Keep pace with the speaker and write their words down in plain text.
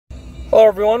Hello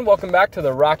everyone, welcome back to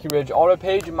the Rocky Ridge Auto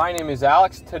Page. My name is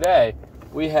Alex. Today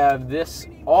we have this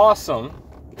awesome,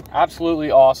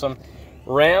 absolutely awesome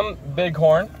Ram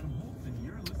Bighorn.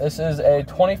 This is a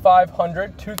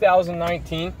 2500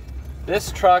 2019.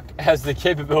 This truck has the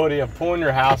capability of pulling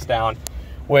your house down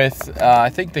with I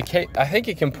think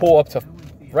it can pull up to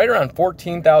right around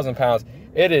 14,000 pounds.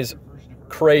 It is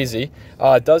crazy.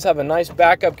 It does have a nice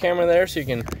backup camera there, so you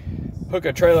can hook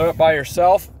a trailer up by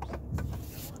yourself.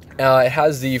 It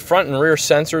has the front and rear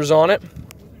sensors on it.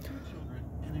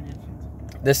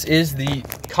 This is the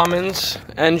Cummins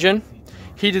engine.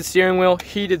 Heated steering wheel,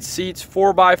 heated seats,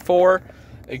 4x4,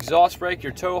 exhaust brake,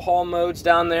 your tow haul modes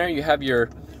down there. You have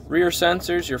your rear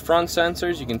sensors, your front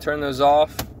sensors. You can turn those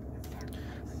off.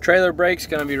 Trailer brake's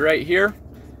going to be right here.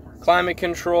 Climate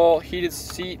control, heated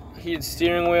seat, heated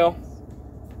steering wheel.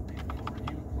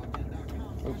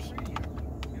 Oops.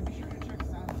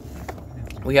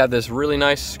 We have this really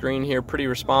nice screen here, pretty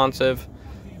responsive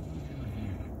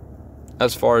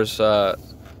as far as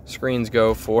screens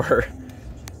go for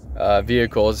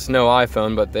vehicles. It's no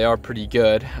iPhone, but they are pretty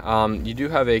good. You do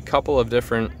have a couple of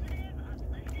different,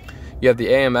 you have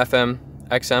the AM, FM,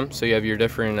 XM, so you have your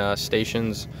different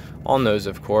stations on those,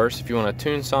 of course. If you want to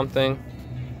tune something,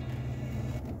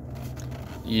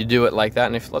 you do it like that.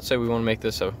 And if, let's say we want to make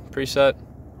this a preset,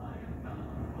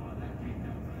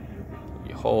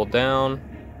 you hold down,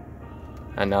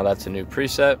 and now that's a new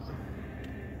preset.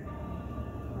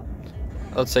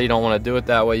 Let's say you don't want to do it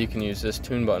that way, you can use this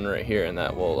tune button right here, and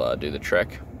that will do the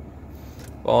trick.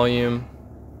 Volume.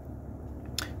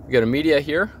 We got a media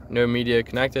here, no media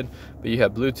connected, but you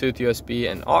have Bluetooth, USB,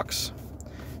 and aux.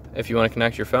 If you want to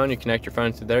connect your phone, you connect your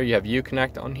phone to there. You have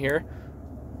Uconnect on here.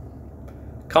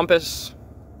 Compass.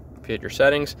 If you hit your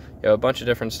settings, you have a bunch of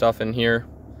different stuff in here.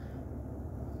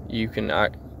 You can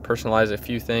personalize a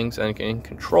few things, and in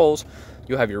controls,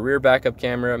 you'll have your rear backup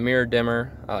camera, mirror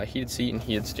dimmer, heated seat, and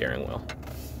heated steering wheel.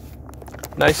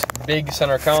 Nice big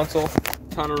center console,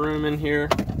 ton of room in here.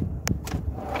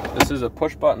 This is a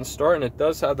push button start, and it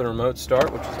does have the remote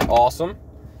start, which is awesome.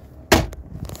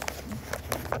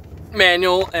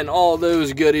 Manual and all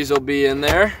those goodies will be in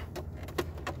there.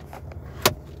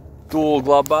 Dual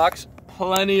glove box,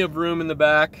 plenty of room in the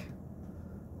back,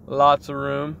 lots of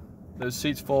room. Those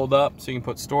seats fold up so you can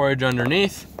put storage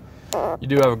underneath. You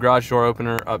do have a garage door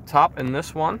opener up top in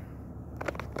this one.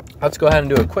 Let's go ahead and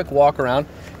do a quick walk around.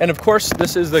 And of course,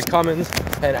 this is the Cummins,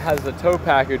 and it has the tow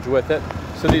package with it.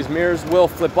 So these mirrors will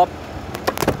flip up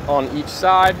on each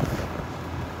side.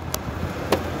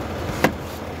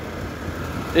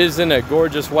 It is in a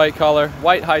gorgeous white color.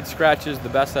 White hides scratches the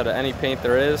best out of any paint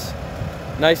there is.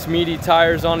 Nice meaty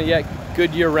tires on it yet.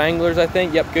 Goodyear Wranglers, I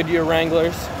think. Yep, Goodyear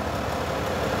Wranglers.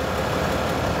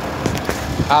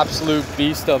 Absolute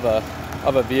beast of a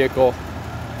vehicle.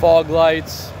 Fog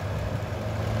lights.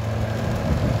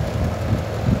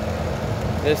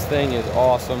 This thing is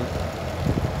awesome.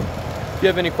 If you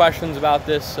have any questions about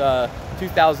this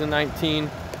 2019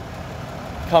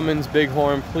 Cummins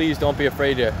Bighorn, please don't be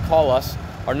afraid to call us.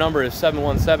 Our number is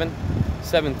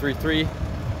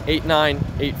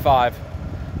 717-733-8985,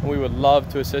 and we would love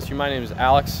to assist you. My name is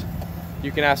Alex.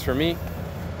 You can ask for me.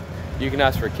 You can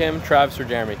ask for Kim, Travis, or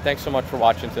Jeremy. Thanks so much for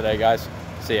watching today, guys.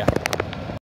 See ya.